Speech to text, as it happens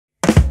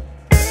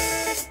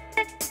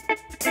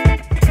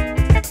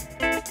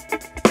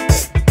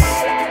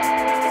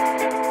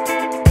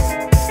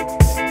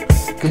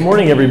Good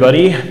morning,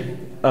 everybody.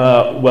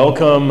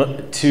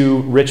 Welcome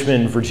to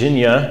Richmond,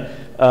 Virginia.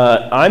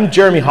 I'm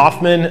Jeremy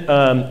Hoffman.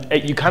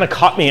 You kind of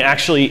caught me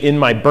actually in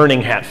my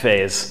burning hat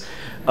phase.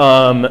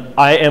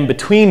 I am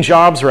between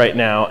jobs right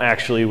now,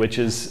 actually, which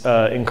is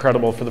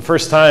incredible. For the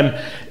first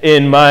time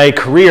in my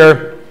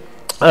career,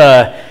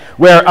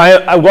 where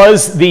I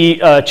was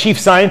the chief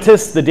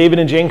scientist, the David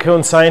and Jane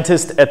Cohn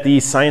scientist at the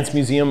Science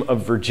Museum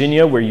of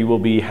Virginia, where you will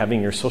be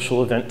having your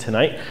social event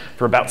tonight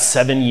for about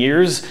 7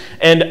 years.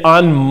 And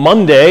on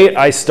Monday,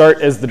 I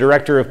start as the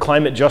director of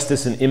climate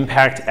justice and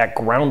impact at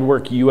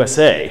Groundwork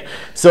USA.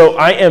 So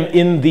I am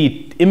in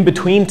the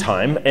in-between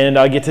time, and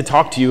I get to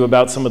talk to you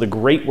about some of the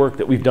great work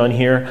that we've done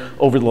here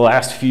over the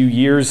last few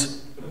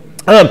years.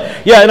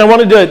 Yeah, and I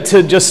wanted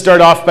to just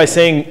start off by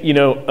saying,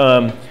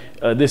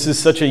 this is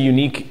such a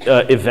unique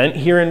event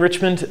here in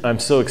Richmond. I'm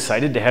so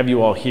excited to have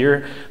you all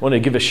here. I want to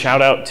give a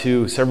shout out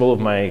to several of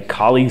my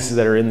colleagues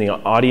that are in the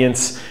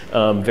audience.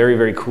 Very,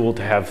 very cool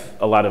to have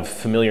a lot of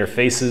familiar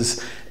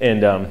faces.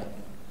 And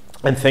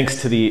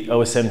thanks to the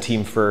OSM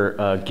team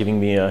for giving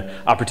me an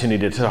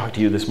opportunity to talk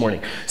to you this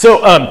morning.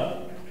 So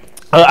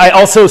I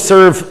also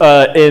serve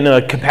in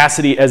a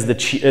capacity as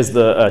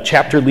the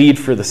chapter lead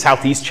for the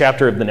Southeast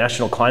chapter of the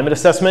National Climate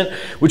Assessment,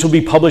 which will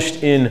be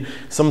published in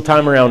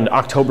sometime around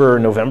October or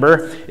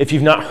November. If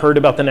you've not heard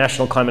about the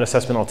National Climate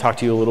Assessment, I'll talk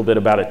to you a little bit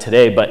about it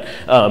today, but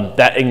I'm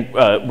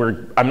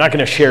not going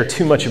to share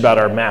too much about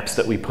our maps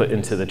that we put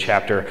into the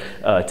chapter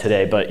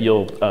today, but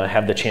you'll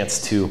have the chance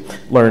to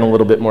learn a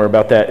little bit more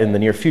about that in the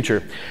near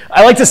future.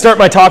 I like to start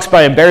my talks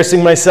by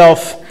embarrassing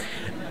myself.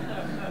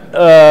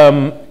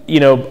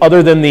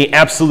 Other than the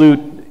absolute,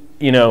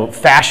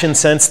 fashion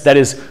sense that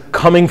is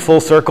coming full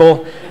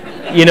circle,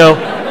 we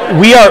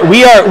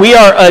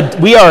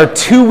are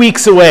 2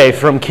 weeks away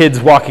from kids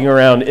walking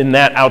around in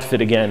that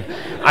outfit again.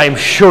 I'm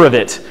sure of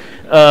it.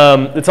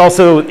 It's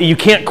also, you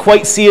can't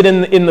quite see it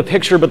in the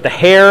picture, but the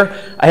hair,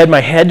 I had my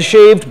head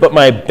shaved, but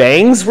my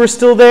bangs were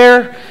still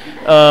there.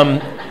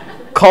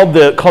 Called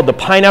the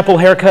pineapple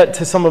haircut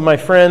to some of my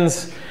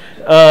friends.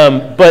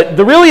 But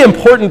the really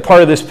important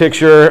part of this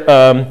picture,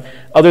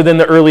 other than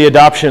the early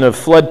adoption of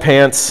flood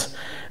pants,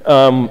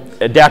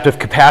 adaptive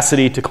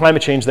capacity to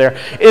climate change there,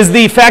 is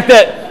the fact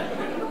that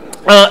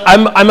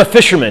I'm a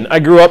fisherman. I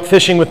grew up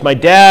fishing with my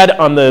dad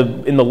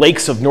in the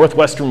lakes of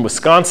northwestern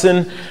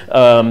Wisconsin,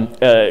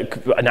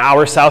 an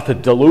hour south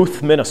of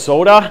Duluth,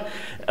 Minnesota.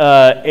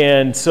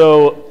 And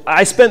so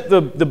I spent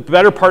the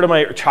better part of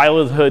my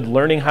childhood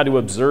learning how to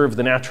observe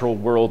the natural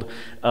world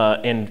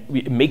and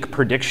make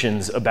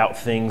predictions about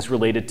things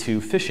related to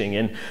fishing.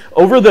 And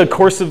over the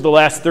course of the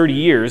last 30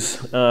 years,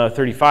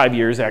 35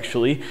 years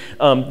actually,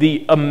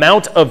 the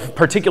amount of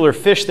particular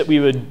fish that we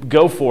would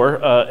go for,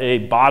 a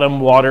bottom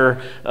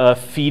water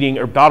feeding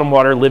or bottom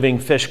water living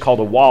fish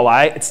called a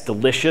walleye. It's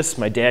delicious.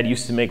 My dad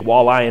used to make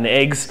walleye and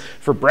eggs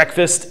for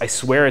breakfast. I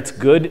swear it's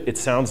good. It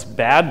sounds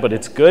bad, but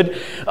it's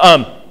good.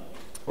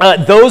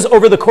 Those,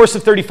 over the course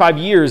of 35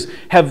 years,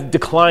 have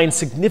declined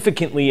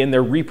significantly in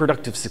their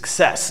reproductive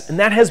success. And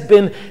that has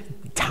been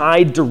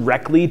tied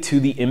directly to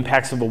the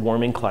impacts of a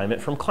warming climate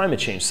from climate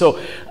change.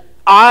 So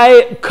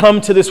I come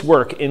to this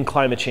work in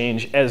climate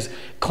change as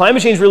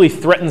climate change really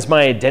threatens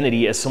my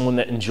identity as someone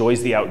that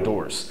enjoys the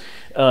outdoors.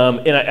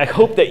 And I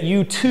hope that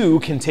you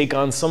too can take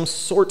on some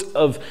sort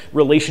of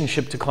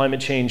relationship to climate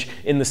change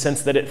in the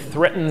sense that it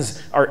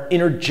threatens our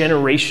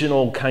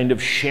intergenerational kind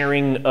of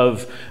sharing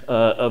of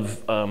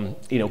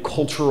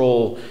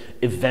cultural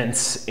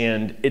events.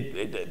 And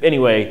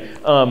anyway,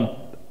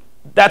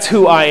 that's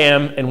who I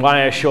am and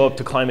why I show up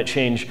to climate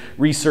change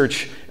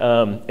research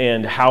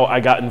and how I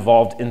got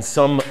involved in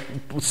some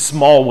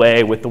small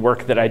way with the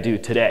work that I do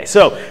today.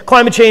 So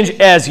climate change,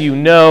 as you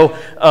know,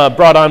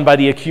 brought on by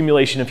the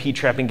accumulation of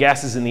heat-trapping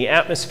gases in the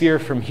atmosphere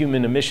from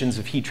human emissions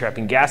of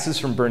heat-trapping gases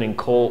from burning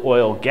coal,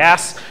 oil,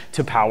 gas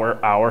to power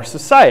our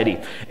society.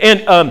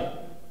 And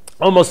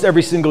almost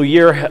every single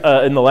year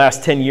in the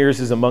last 10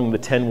 years is among the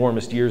 10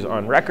 warmest years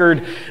on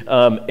record.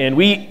 And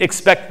we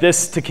expect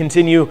this to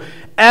continue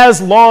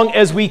as long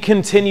as we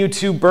continue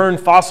to burn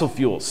fossil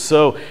fuels.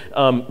 So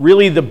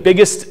really the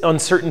biggest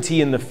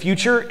uncertainty in the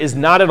future is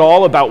not at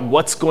all about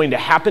what's going to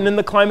happen in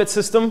the climate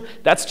system.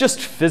 That's just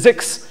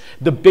physics.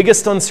 The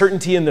biggest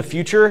uncertainty in the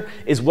future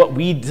is what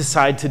we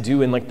decide to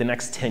do in like the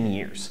next 10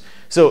 years.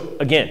 So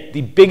again, the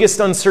biggest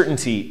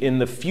uncertainty in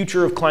the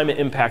future of climate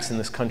impacts in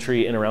this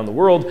country and around the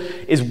world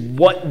is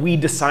what we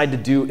decide to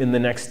do in the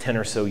next 10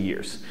 or so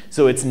years.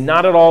 So it's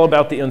not at all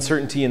about the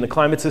uncertainty in the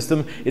climate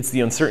system, it's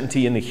the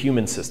uncertainty in the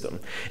human system.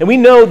 And we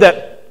know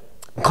that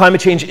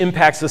climate change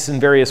impacts us in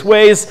various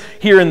ways.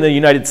 Here in the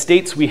United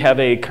States, we have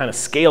a kind of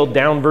scaled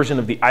down version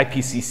of the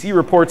IPCC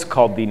reports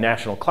called the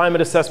National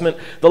Climate Assessment.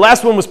 The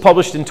last one was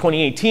published in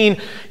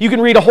 2018. You can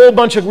read a whole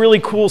bunch of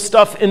really cool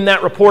stuff in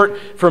that report,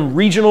 from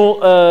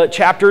regional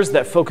chapters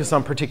that focus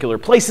on particular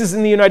places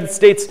in the United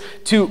States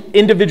to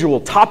individual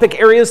topic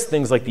areas,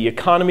 things like the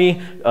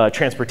economy,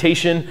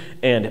 transportation,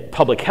 and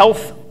public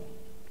health.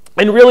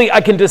 And really,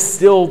 I can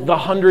distill the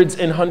hundreds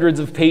and hundreds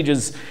of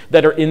pages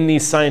that are in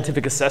these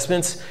scientific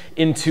assessments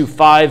into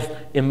 5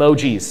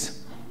 emojis.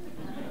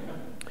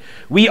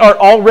 We are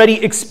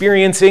already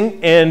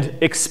experiencing and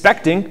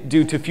expecting,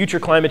 due to future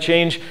climate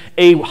change,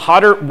 a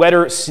hotter,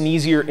 wetter,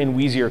 sneezier, and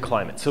wheezier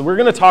climate. So we're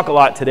going to talk a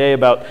lot today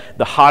about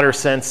the hotter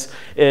sense.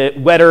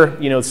 Wetter,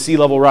 sea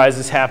level rise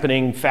is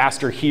happening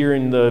faster here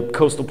in the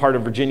coastal part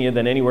of Virginia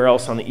than anywhere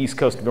else on the east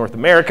coast of North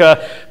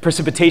America.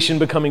 Precipitation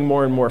becoming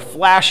more and more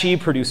flashy,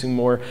 producing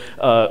more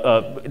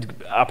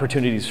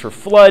opportunities for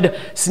flood.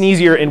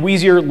 Sneezier and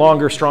wheezier,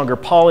 longer, stronger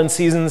pollen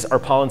seasons. Our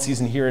pollen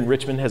season here in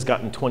Richmond has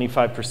gotten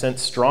 25%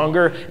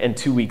 stronger and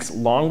 2 weeks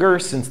longer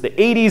since the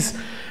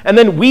 80s. And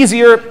then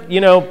wheezier,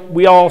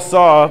 we all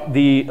saw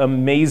the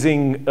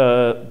amazing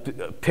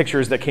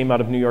pictures that came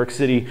out of New York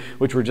City,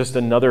 which were just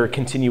another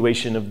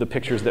continuation of the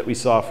pictures that we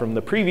saw from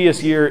the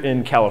previous year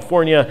in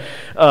California,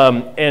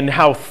 and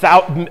how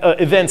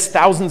events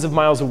thousands of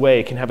miles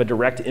away can have a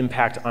direct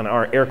impact on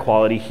our air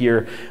quality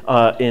here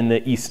in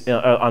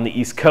the on the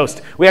East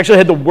Coast. We actually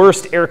had the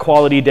worst air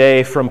quality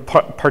day from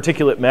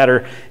particulate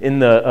matter in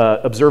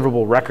the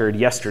observable record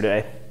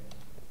yesterday.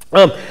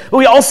 But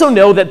we also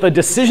know that the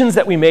decisions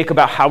that we make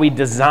about how we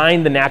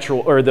design the natural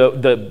or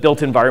the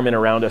built environment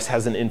around us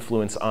has an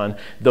influence on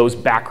those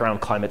background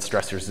climate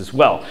stressors as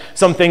well.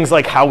 Some things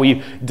like how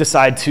we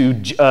decide to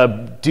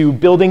do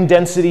building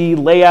density,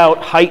 layout,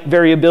 height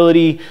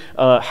variability,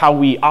 how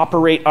we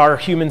operate our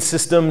human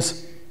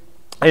systems,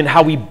 and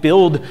how we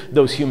build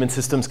those human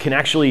systems can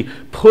actually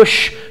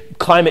push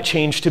climate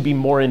change to be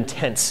more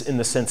intense in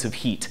the sense of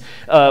heat,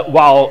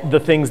 while the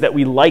things that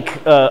we like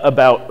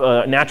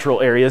about natural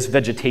areas,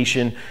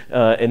 vegetation,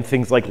 and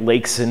things like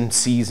lakes and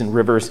seas and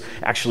rivers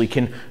actually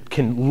can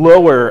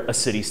lower a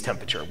city's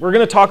temperature. We're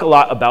going to talk a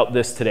lot about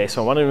this today,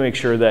 so I wanted to make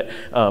sure that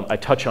I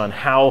touch on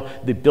how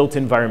the built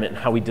environment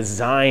and how we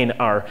design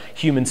our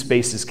human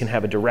spaces can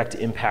have a direct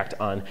impact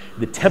on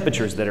the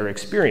temperatures that are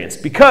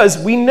experienced, because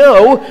we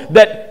know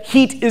that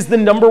heat is the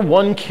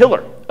 #1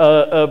 killer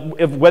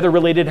of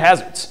weather-related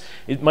hazards.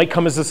 It might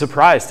come as a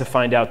surprise to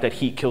find out that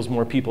heat kills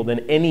more people than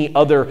any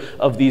other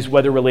of these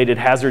weather-related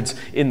hazards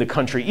in the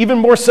country, even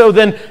more so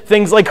than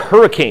things like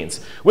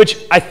hurricanes, which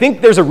I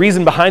think there's a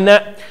reason behind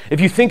that. If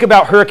you think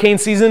about hurricane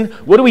season,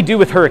 what do we do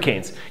with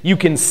hurricanes? You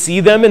can see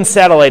them in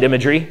satellite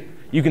imagery.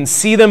 You can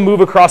see them move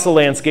across a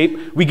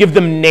landscape. We give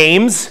them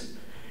names.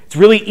 It's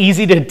really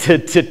easy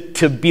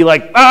to be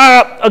like,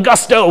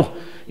 Augusto,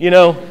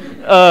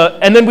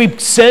 and then we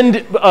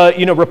send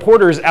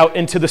reporters out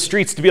into the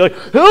streets to be like,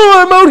 oh,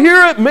 I'm out here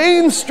at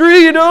Main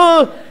Street.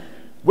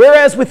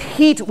 Whereas with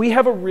heat, we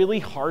have a really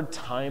hard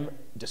time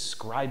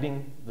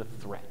describing the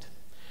threat.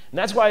 And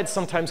that's why it's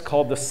sometimes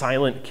called the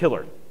silent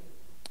killer.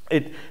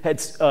 It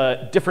has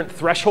different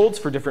thresholds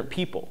for different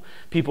people.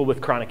 People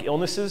with chronic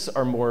illnesses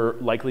are more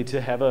likely to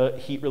have a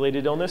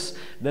heat-related illness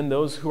than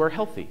those who are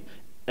healthy.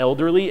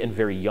 Elderly and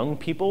very young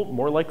people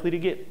more likely to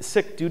get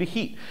sick due to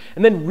heat.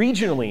 And then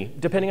regionally,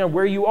 depending on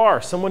where you are,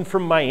 someone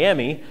from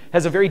Miami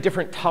has a very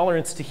different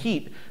tolerance to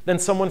heat than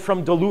someone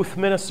from Duluth,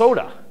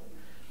 Minnesota,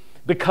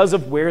 because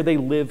of where they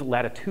live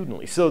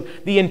latitudinally. So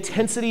the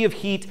intensity of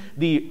heat,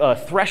 the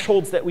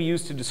thresholds that we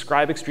use to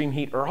describe extreme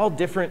heat are all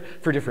different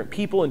for different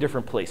people in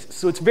different places.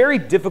 So it's very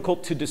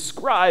difficult to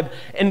describe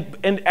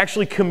and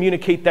actually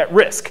communicate that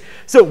risk.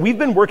 So we've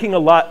been working a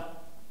lot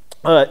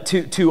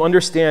to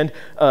understand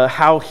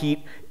how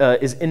heat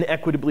is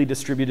inequitably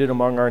distributed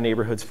among our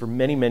neighborhoods for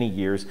many, many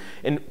years.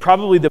 And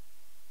probably the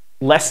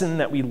lesson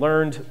that we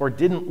learned or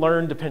didn't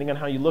learn, depending on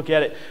how you look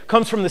at it,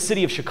 comes from the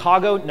city of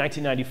Chicago,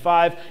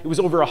 1995. It was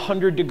over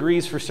 100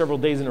 degrees for several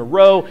days in a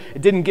row.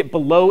 It didn't get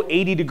below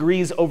 80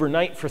 degrees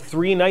overnight for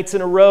 3 nights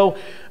in a row.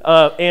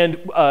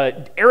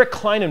 Eric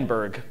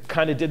Kleinenberg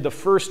kind of did the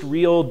first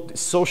real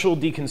social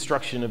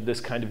deconstruction of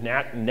this kind of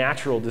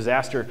natural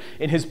disaster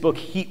in his book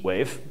Heat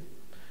Wave.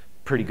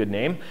 Pretty good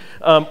name,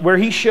 where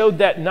he showed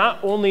that not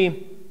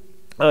only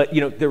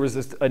there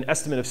was an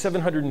estimate of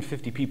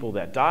 750 people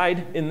that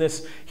died in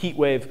this heat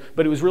wave,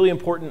 but it was really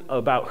important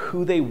about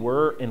who they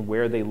were and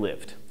where they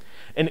lived.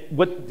 And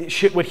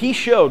what he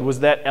showed was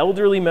that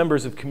elderly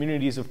members of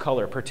communities of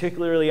color,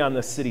 particularly on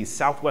the city's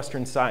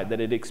southwestern side, that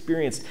had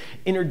experienced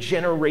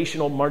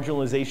intergenerational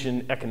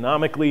marginalization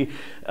economically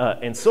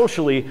and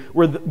socially,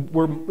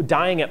 were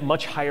dying at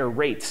much higher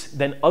rates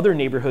than other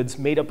neighborhoods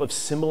made up of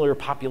similar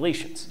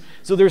populations.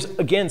 So there's,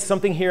 again,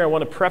 something here I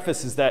want to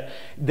preface is that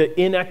the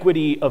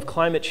inequity of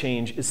climate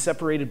change is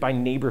separated by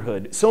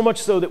neighborhood, so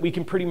much so that we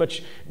can pretty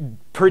much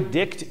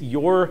predict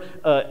your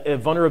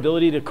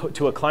vulnerability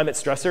to a climate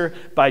stressor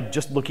by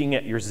just looking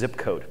at your zip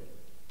code.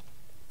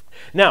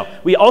 Now,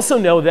 we also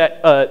know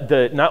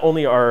that not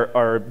only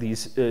are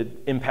these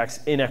impacts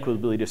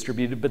inequitably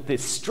distributed, but the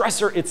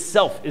stressor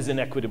itself is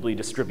inequitably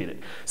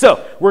distributed.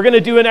 So we're going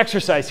to do an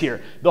exercise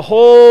here. The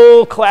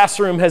whole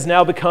classroom has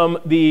now become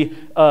the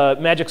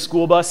magic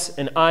school bus,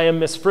 and I am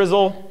Miss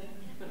Frizzle.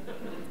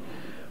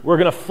 We're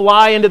going to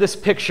fly into this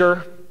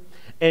picture,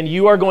 and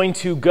you are going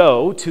to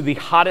go to the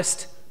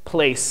hottest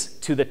place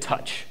to the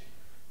touch.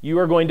 You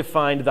are going to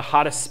find the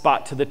hottest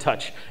spot to the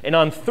touch. And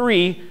on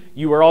 3,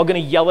 you are all going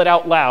to yell it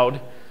out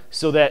loud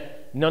so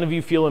that none of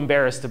you feel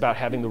embarrassed about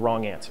having the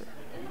wrong answer.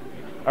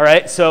 All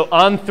right, so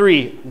on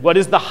 3, what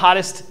is the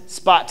hottest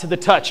spot to the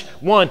touch?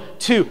 1,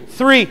 2,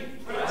 3.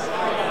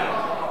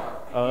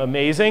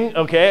 Amazing.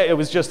 Okay, it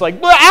was just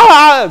like, blah,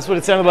 that's what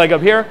it sounded like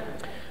up here.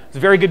 It's a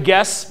very good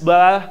guess.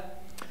 Blah.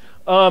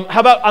 How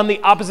about on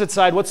the opposite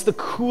side? What's the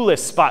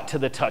coolest spot to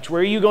the touch?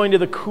 Where are you going to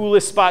the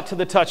coolest spot to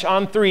the touch?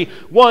 On 3.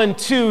 1,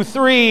 2,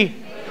 3.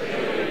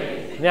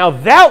 Now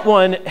that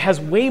one has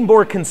way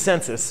more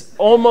consensus.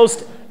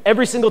 Almost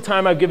every single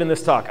time I've given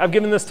this talk. I've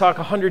given this talk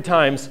 100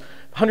 times,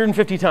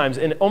 150 times,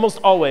 and almost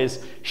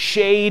always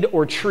shade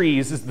or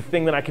trees is the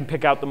thing that I can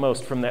pick out the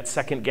most from that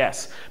second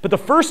guess. But the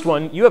first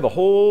one, you have a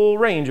whole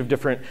range of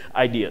different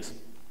ideas.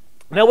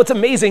 Now, what's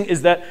amazing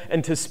is that,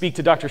 and to speak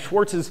to Dr.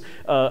 Schwartz's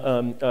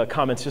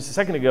comments just a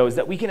second ago, is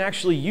that we can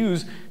actually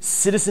use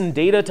citizen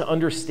data to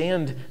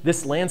understand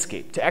this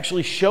landscape, to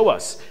actually show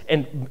us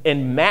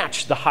and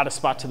match the hottest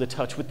spot to the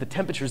touch with the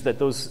temperatures that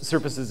those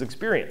surfaces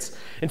experience.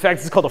 In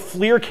fact, it's called a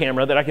FLIR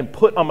camera that I can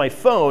put on my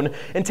phone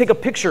and take a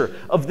picture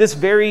of this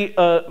very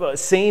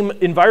same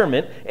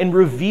environment and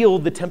reveal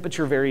the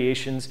temperature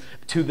variations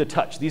to the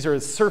touch. These are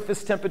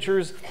surface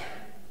temperatures.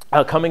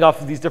 Coming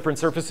off of these different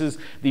surfaces.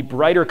 The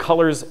brighter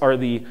colors are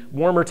the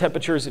warmer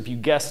temperatures. If you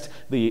guessed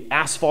the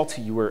asphalt,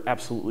 you were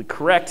absolutely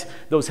correct.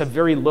 Those have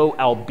very low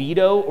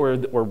albedo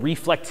or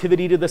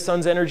reflectivity to the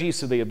sun's energy,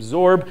 so they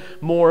absorb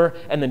more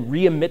and then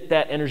re-emit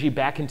that energy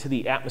back into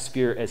the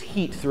atmosphere as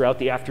heat throughout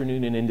the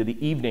afternoon and into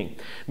the evening.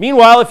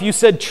 Meanwhile, if you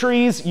said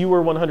trees, you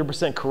were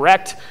 100%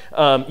 correct.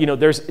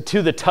 There's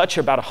to the touch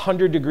about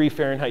 100-degree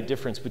Fahrenheit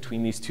difference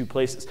between these two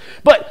places.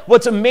 But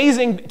what's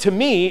amazing to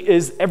me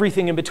is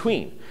everything in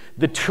between.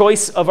 The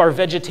choice of our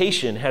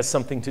vegetation has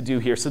something to do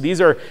here. So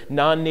these are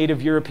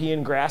non-native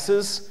European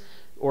grasses,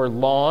 or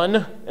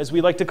lawn, as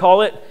we like to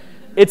call it.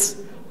 It's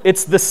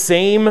the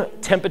same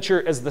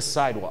temperature as the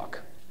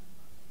sidewalk.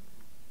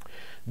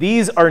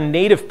 These are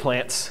native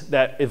plants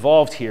that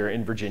evolved here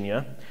in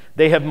Virginia.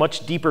 They have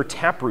much deeper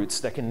tap roots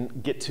that can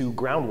get to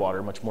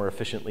groundwater much more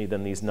efficiently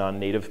than these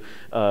non-native,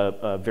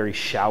 very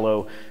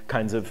shallow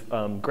kinds of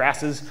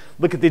grasses.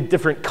 Look at the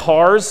different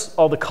cars,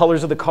 all the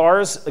colors of the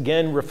cars.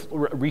 Again,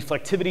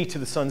 reflectivity to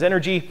the sun's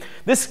energy.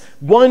 This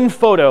one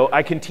photo,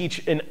 I can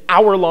teach an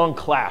hour-long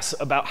class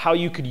about how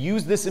you could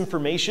use this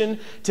information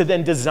to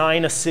then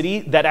design a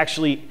city that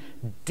actually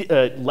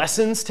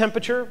lessens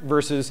temperature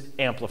versus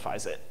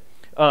amplifies it.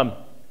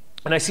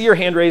 And I see your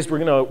hand raised. We're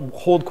going to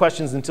hold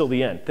questions until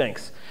the end.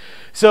 Thanks.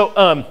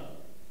 But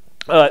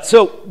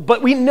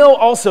we know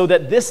also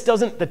that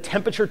the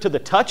temperature to the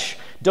touch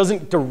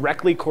doesn't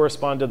directly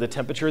correspond to the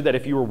temperature that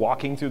if you were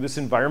walking through this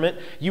environment,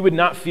 you would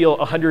not feel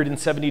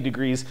 170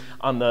 degrees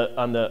on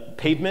the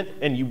pavement,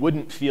 and you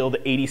wouldn't feel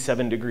the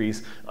 87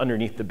 degrees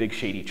underneath the big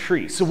shady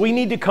tree. So we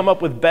need to come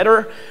up with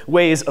better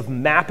ways of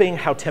mapping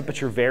how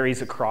temperature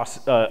varies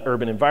across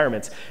urban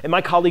environments. And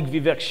my colleague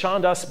Vivek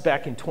Chandas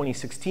back in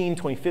 2016,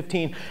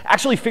 2015,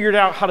 actually figured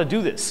out how to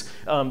do this,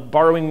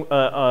 borrowing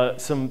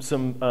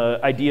some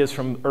ideas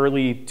from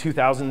early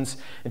 2000s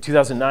and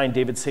 2009,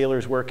 David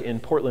Saylor's work in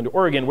Portland,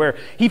 Oregon, where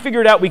he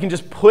figured out we can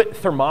just put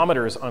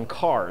thermometers on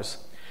cars,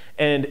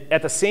 and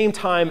at the same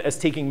time as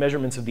taking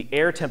measurements of the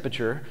air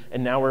temperature,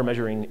 and now we're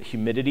measuring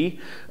humidity,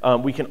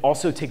 we can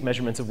also take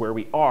measurements of where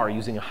we are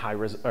using a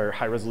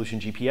high-resolution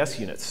GPS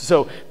units.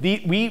 So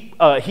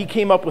he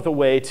came up with a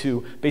way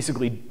to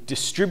basically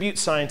distribute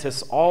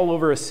scientists all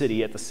over a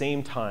city at the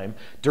same time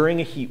during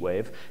a heat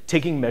wave,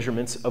 taking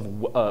measurements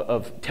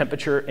of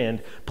temperature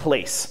and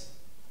place.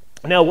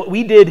 Now, what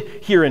we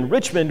did here in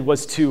Richmond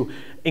was to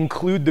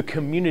include the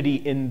community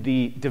in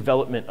the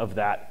development of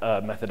that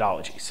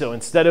methodology. So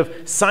instead of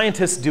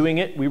scientists doing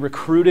it, we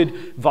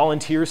recruited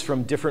volunteers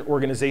from different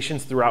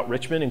organizations throughout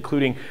Richmond,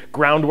 including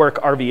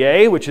Groundwork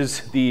RVA, which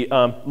is the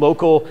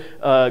local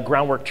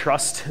groundwork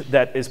trust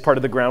that is part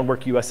of the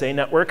Groundwork USA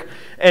network.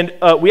 And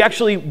we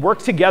actually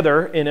worked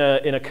together in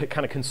a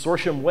kind of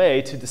consortium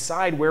way to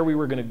decide where we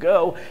were going to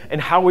go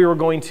and how we were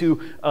going to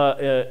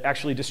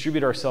actually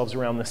distribute ourselves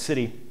around the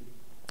city.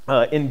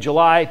 In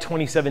July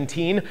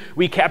 2017,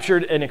 we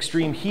captured an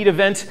extreme heat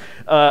event.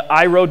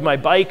 I rode my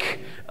bike,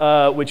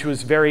 which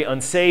was very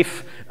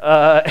unsafe.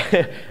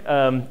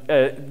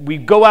 We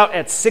go out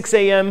at 6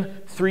 a.m.,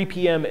 3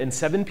 p.m., and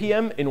 7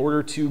 p.m. in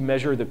order to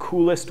measure the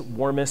coolest,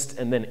 warmest,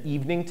 and then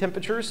evening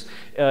temperatures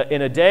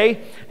in a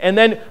day. And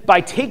then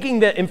by taking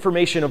the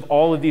information of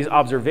all of these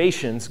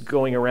observations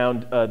going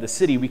around the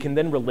city, we can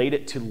then relate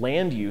it to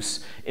land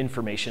use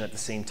information at the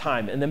same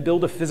time, and then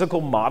build a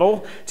physical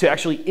model to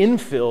actually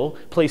infill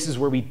places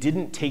where we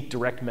didn't take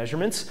direct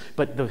measurements,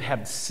 but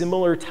have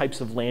similar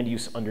types of land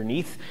use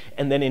underneath,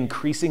 and then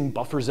increasing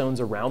buffer zones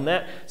around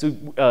that. So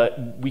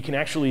we can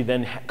actually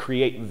then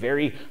create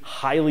very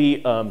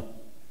highly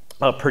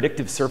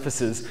predictive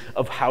surfaces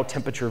of how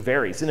temperature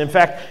varies. And in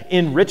fact,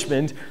 in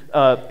Richmond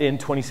in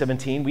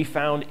 2017, we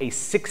found a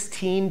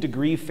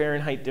 16-degree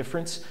Fahrenheit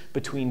difference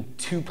between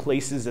two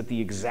places at the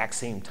exact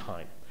same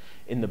time.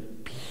 In the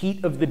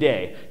heat of the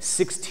day,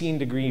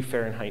 16-degree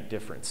Fahrenheit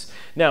difference.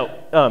 Now,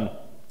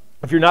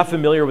 If you're not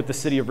familiar with the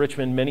city of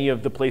Richmond, many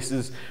of the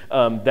places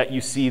that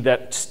you see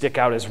that stick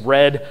out as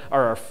red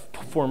are our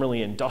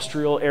formerly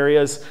industrial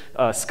areas.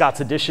 Scott's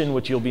Addition,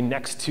 which you'll be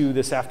next to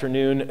this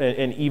afternoon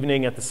and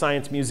evening at the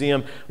Science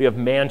Museum. We have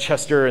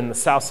Manchester and the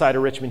south side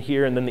of Richmond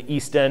here, and then the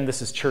East End.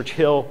 This is Church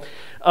Hill.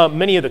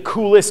 Many of the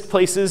coolest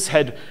places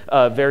had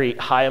very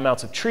high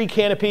amounts of tree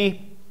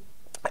canopy.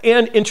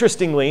 And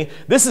interestingly,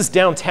 this is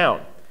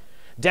downtown.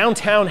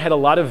 Downtown had a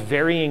lot of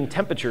varying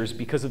temperatures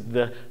because of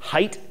the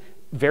height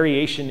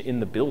variation in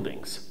the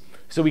buildings.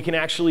 So we can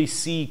actually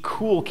see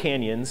cool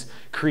canyons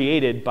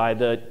created by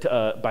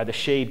the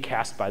shade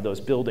cast by those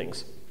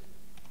buildings.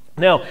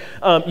 Now,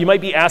 you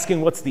might be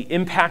asking, what's the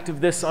impact of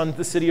this on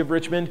the city of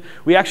Richmond?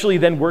 We actually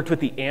then worked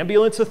with the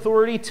Ambulance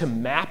Authority to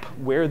map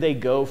where they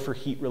go for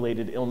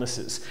heat-related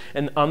illnesses.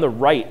 And on the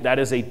right, that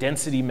is a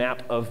density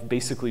map of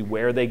basically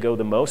where they go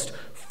the most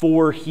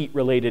for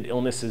heat-related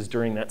illnesses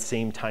during that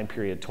same time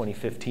period,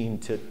 2015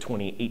 to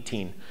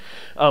 2018.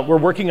 We're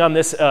working on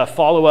this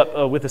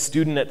follow-up with a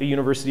student at the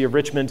University of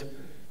Richmond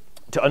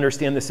to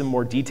understand this in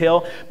more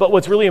detail. But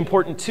what's really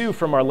important too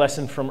from our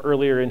lesson from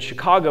earlier in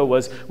Chicago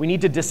was we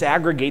need to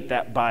disaggregate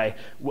that by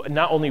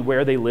not only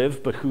where they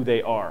live, but who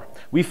they are.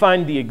 We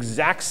find the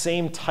exact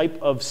same type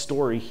of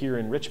story here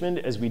in Richmond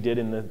as we did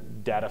in the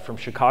data from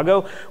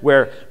Chicago,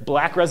 where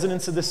black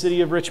residents of the city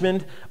of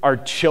Richmond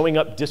are showing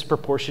up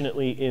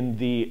disproportionately in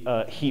the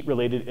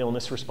heat-related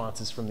illness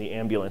responses from the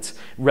ambulance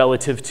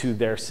relative to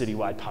their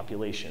citywide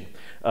population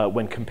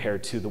when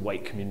compared to the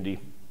white community.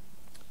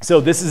 So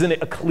this is a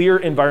clear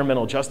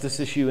environmental justice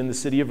issue in the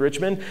city of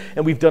Richmond,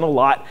 and we've done a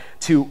lot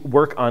to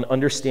work on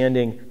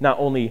understanding not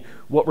only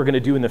what we're going to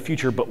do in the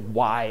future, but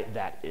why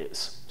that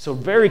is. So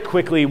very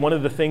quickly, one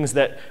of the things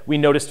that we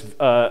noticed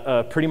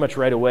pretty much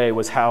right away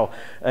was how,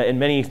 and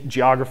many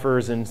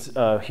geographers and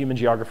human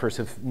geographers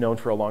have known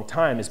for a long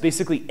time, is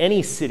basically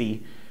any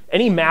city,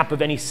 any map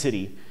of any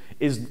city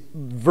is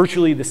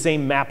virtually the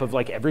same map of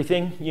like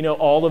everything. You know,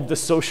 all of the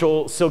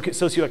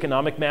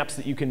socioeconomic maps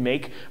that you can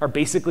make are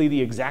basically the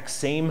exact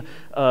same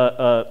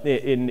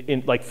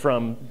in like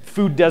from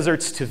food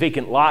deserts to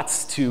vacant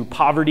lots to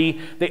poverty.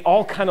 They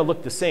all kind of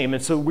look the same.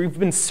 And so we've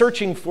been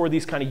searching for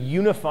these kind of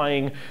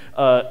unifying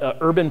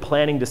urban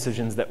planning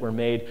decisions that were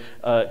made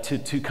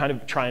to kind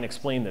of try and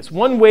explain this.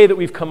 One way that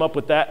we've come up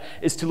with that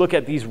is to look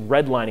at these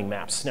redlining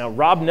maps. Now,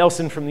 Rob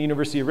Nelson from the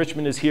University of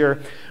Richmond is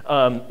here,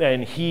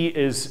 and he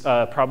is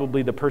probably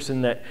the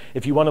person that,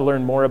 if you want to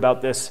learn more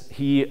about this,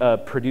 he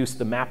produced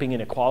the Mapping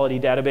Inequality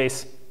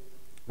database,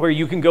 where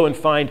you can go and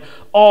find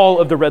all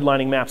of the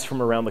redlining maps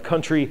from around the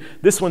country.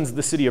 This one's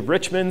the city of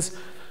Richmond's.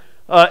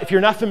 If you're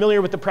not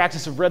familiar with the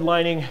practice of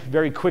redlining,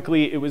 very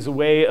quickly, it was a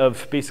way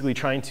of basically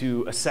trying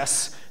to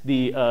assess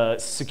the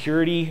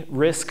security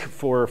risk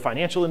for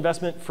financial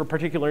investment for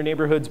particular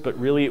neighborhoods, but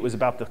really it was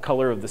about the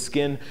color of the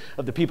skin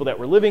of the people that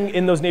were living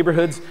in those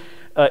neighborhoods.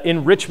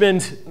 In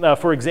Richmond,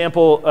 for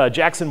example,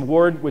 Jackson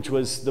Ward, which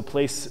was the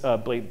place,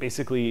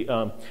 basically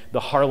the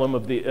Harlem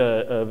of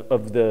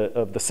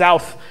the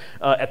South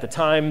at the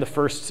time, the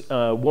first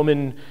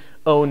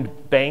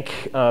woman-owned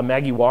bank,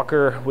 Maggie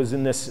Walker, was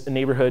in this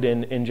neighborhood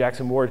in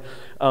Jackson Ward.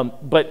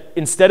 But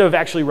instead of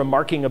actually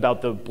remarking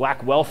about the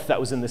black wealth that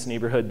was in this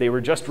neighborhood, they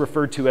were just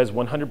referred to as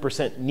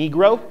 100%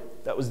 Negro.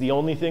 That was the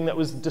only thing that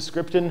was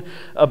descriptive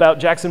about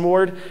Jackson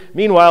Ward.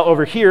 Meanwhile,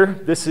 over here,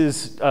 this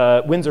is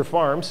Windsor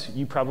Farms.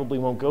 You probably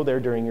won't go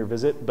there during your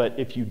visit, but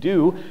if you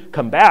do,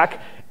 come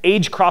back.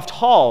 Agecroft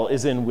Hall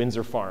is in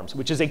Windsor Farms,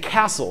 which is a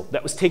castle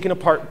that was taken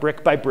apart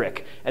brick by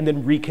brick and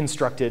then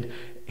reconstructed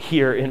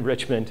here in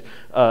Richmond,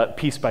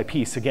 piece by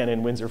piece, again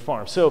in Windsor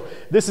Farms. So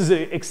this is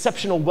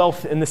exceptional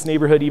wealth in this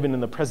neighborhood, even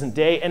in the present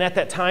day, and at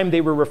that time they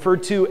were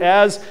referred to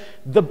as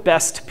the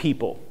best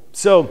people.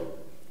 So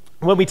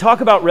when we talk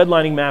about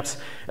redlining maps,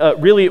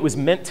 really it was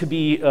meant to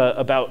be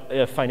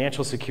about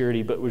financial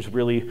security, but was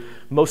really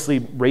mostly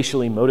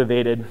racially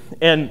motivated.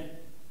 And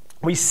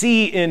we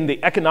see in the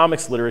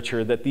economics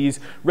literature that these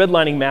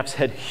redlining maps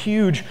had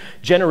huge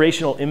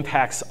generational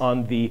impacts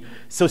on the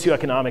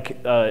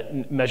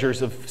socioeconomic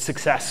measures of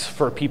success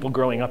for people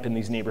growing up in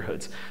these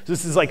neighborhoods. So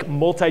this is like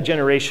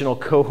multi-generational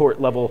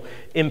cohort level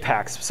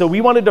impacts. So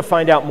we wanted to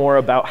find out more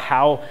about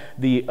how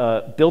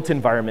the built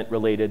environment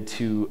related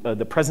to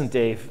the present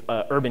day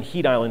urban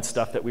heat island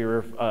stuff that we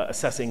were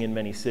assessing in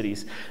many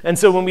cities. And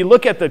so when we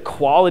look at the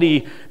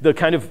quality, the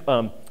kind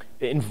of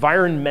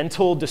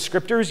environmental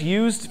descriptors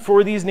used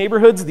for these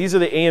neighborhoods, these are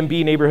the A and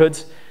B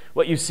neighborhoods.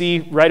 What you see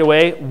right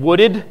away: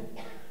 wooded,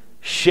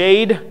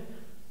 shade,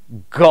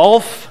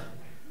 golf.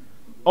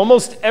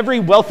 Almost every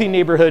wealthy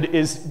neighborhood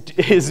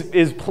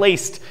is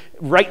placed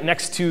right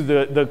next to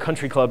the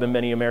country club in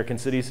many American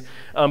cities.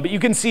 But you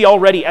can see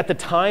already at the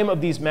time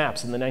of these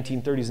maps in the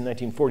 1930s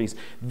and 1940s,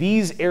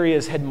 these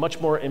areas had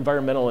much more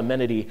environmental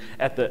amenity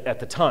at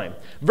the time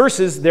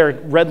versus their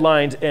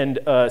redlined and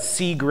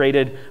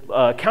C-graded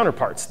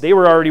counterparts. They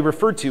were already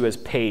referred to as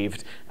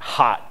paved,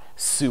 hot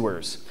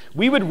sewers.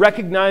 We would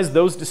recognize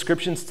those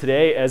descriptions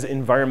today as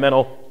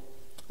environmental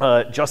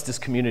justice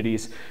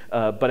communities,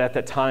 but at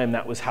that time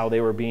that was how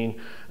they were being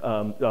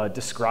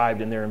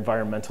described in their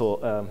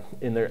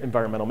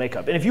environmental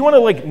makeup. And if you want to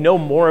like know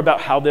more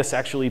about how this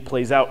actually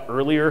plays out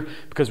earlier,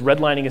 because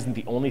redlining isn't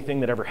the only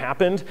thing that ever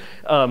happened,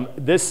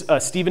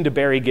 Stephen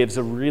DeBerry gives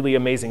a really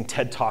amazing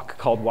TED talk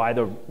called "Why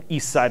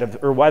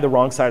the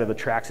Wrong Side of the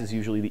Tracks is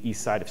Usually the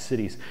East Side of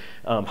Cities."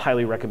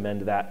 Highly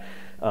recommend that.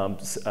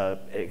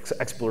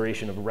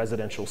 Exploration of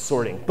residential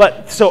sorting.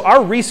 But so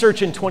our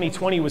research in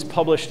 2020 was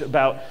published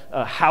about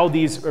how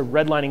these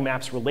redlining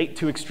maps relate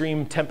to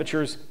extreme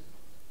temperatures.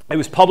 It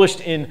was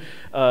published in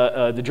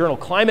the journal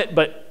Climate,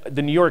 but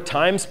the New York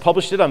Times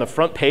published it on the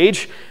front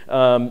page.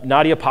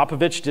 Nadia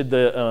Popovich did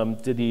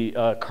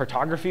the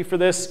cartography for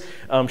this,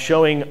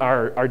 showing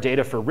our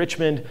data for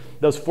Richmond.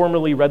 Those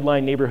formerly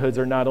redlined neighborhoods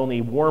are not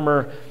only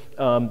warmer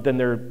than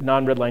their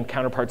non-redline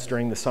counterparts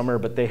during the summer,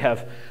 but they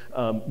have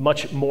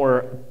much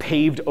more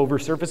paved over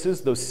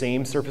surfaces, those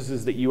same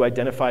surfaces that you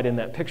identified in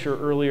that picture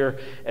earlier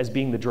as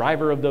being the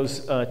driver of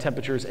those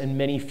temperatures, and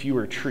many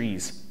fewer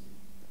trees.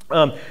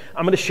 I'm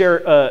going to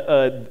share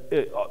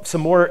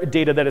some more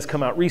data that has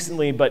come out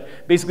recently, but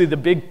basically the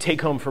big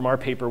take-home from our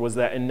paper was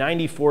that in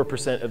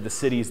 94% of the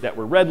cities that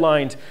were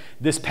redlined,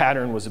 this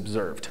pattern was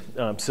observed.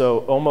 So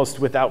almost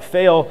without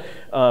fail,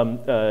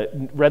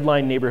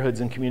 redlined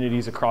neighborhoods and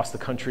communities across the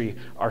country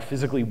are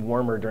physically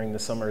warmer during the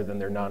summer than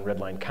their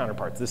non-redlined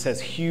counterparts. This has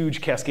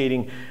huge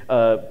cascading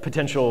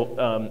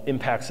potential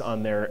impacts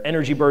on their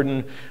energy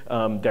burden,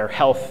 their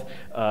health,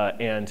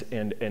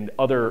 and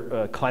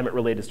other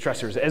climate-related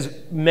stressors, as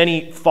many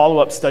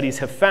follow-up studies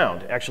have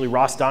found. Actually,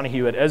 Ross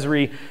Donahue at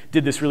Esri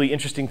did this really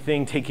interesting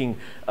thing, taking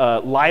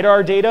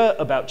LiDAR data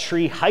about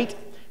tree height,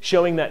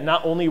 showing that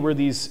not only were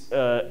these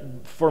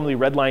formerly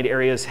redlined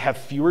areas have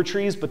fewer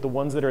trees, but the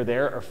ones that are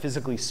there are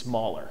physically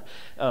smaller.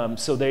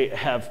 So they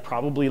have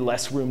probably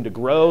less room to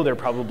grow, they're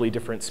probably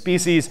different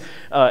species,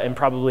 and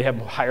probably have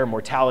higher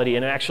mortality.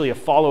 And actually a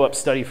follow-up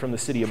study from the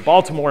city of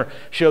Baltimore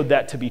showed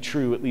that to be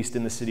true, at least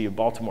in the city of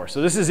Baltimore.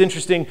 So this is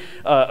interesting.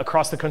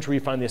 Across the country, we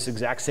find this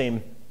exact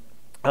same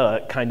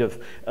kind of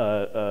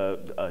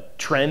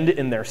trend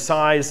in their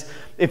size.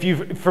 If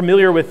you're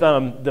familiar with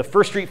the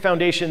First Street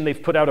Foundation,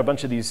 they've put out a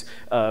bunch of these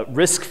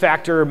risk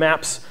factor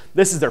maps.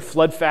 This is their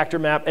flood factor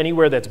map.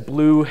 Anywhere that's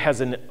blue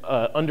has an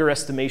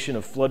underestimation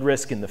of flood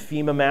risk in the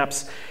FEMA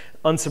maps.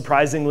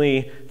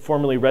 Unsurprisingly,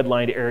 formerly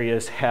redlined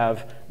areas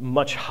have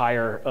much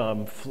higher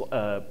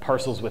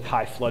parcels with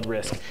high flood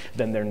risk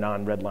than their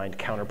non-redlined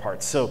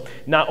counterparts. So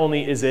not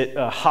only is it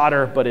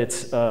hotter, but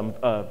it's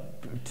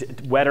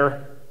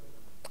wetter.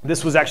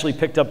 This was actually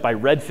picked up by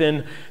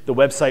Redfin, the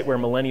website where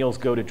millennials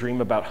go to dream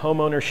about home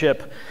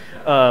ownership.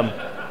 And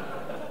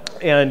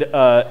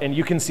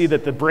you can see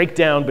that the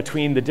breakdown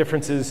between the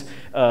differences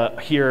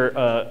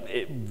here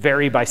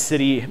vary by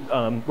city.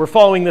 We're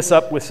following this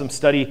up with some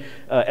study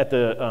at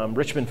the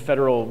Richmond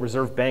Federal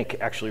Reserve Bank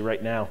actually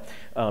right now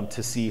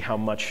to see how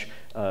much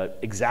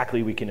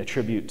exactly we can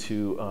attribute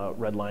to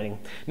redlining.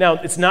 Now,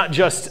 it's not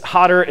just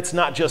hotter, it's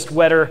not just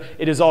wetter,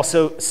 it is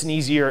also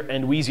sneezier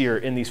and wheezier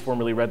in these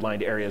formerly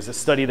redlined areas. A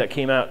study that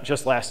came out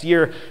just last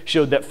year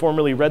showed that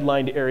formerly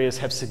redlined areas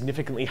have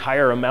significantly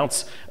higher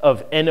amounts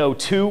of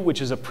NO2,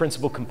 which is a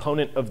principal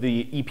component of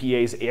the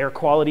EPA's air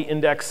quality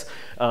index,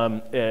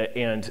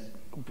 and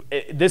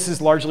this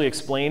is largely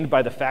explained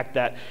by the fact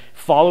that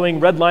following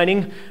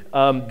redlining,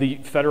 the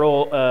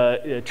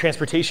federal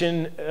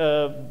transportation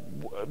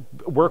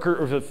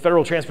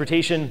federal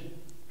transportation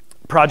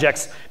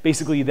projects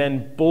basically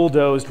then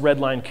bulldozed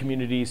redline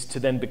communities to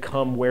then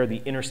become where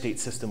the interstate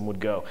system would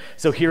go.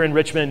 So here in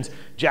Richmond,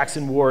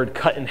 Jackson Ward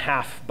cut in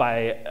half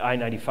by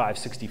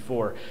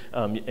I-95/64,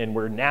 and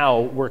we're now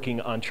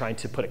working on trying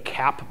to put a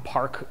cap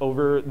park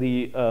over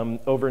the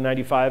over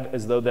 95,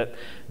 as though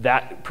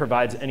that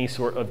provides any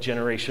sort of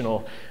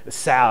generational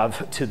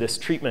salve to this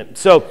treatment.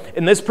 So,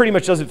 and this pretty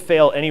much doesn't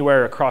fail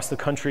anywhere across the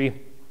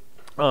country.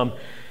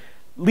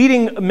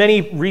 Leading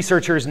many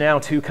researchers now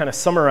to kind of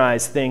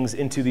summarize things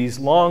into these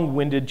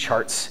long-winded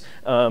charts.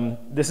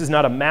 This is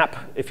not a map.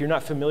 If you're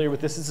not familiar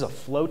with this, this is a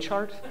flow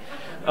chart.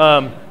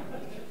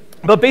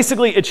 But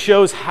basically, it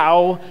shows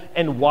how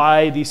and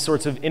why these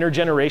sorts of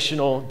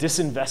intergenerational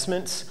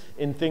disinvestments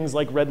in things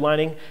like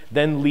redlining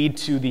then lead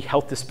to the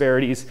health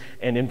disparities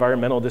and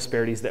environmental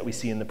disparities that we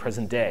see in the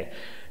present day.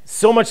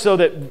 So much so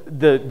that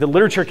the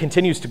literature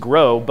continues to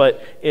grow,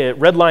 but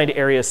redlined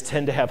areas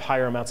tend to have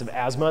higher amounts of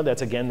asthma.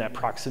 That's, again, that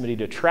proximity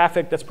to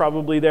traffic that's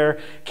probably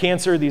there.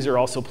 Cancer, these are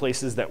also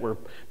places that were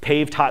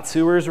paved hot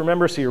sewers,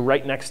 remember? So you're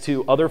right next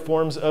to other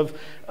forms of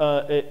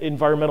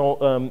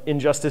environmental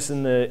injustice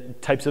in the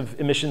types of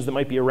emissions that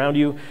might be around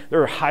you.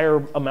 There are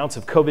higher amounts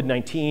of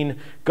COVID-19,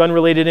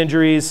 gun-related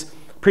injuries,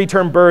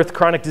 preterm birth,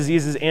 chronic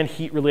diseases, and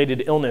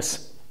heat-related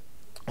illness.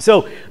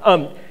 So,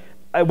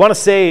 I want to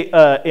say,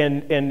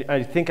 and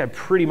I think I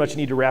pretty much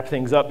need to wrap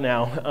things up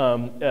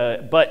now,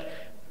 but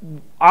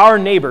our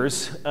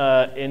neighbors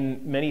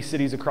in many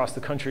cities across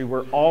the country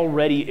were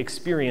already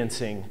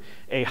experiencing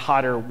a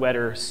hotter,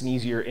 wetter,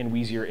 sneezier, and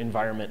wheezier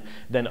environment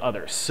than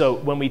others. So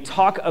when we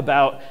talk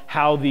about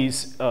how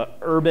these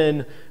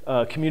urban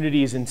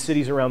communities and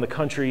cities around the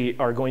country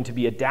are going to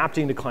be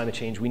adapting to climate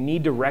change, we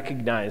need to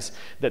recognize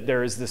that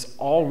there is this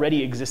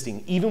already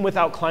existing, even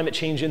without climate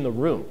change in the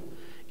room,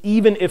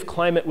 even if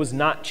climate was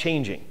not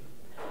changing,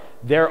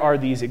 there are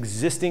these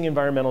existing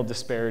environmental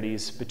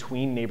disparities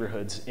between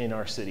neighborhoods in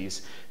our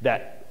cities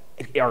that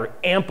are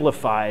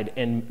amplified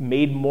and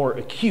made more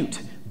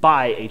acute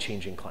by a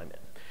changing climate.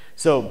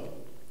 So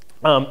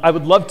I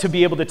would love to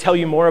be able to tell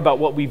you more about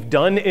what we've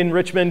done in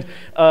Richmond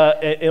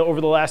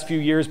over the last few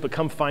years, but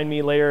come find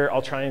me later.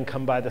 I'll try and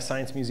come by the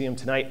Science Museum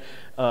tonight.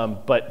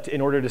 But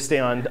in order to stay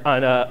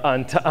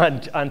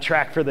on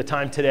track for the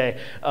time today,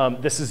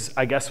 this is,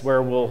 I guess,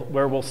 where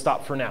we'll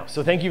stop for now.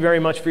 So thank you very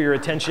much for your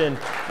attention.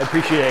 I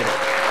appreciate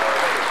it.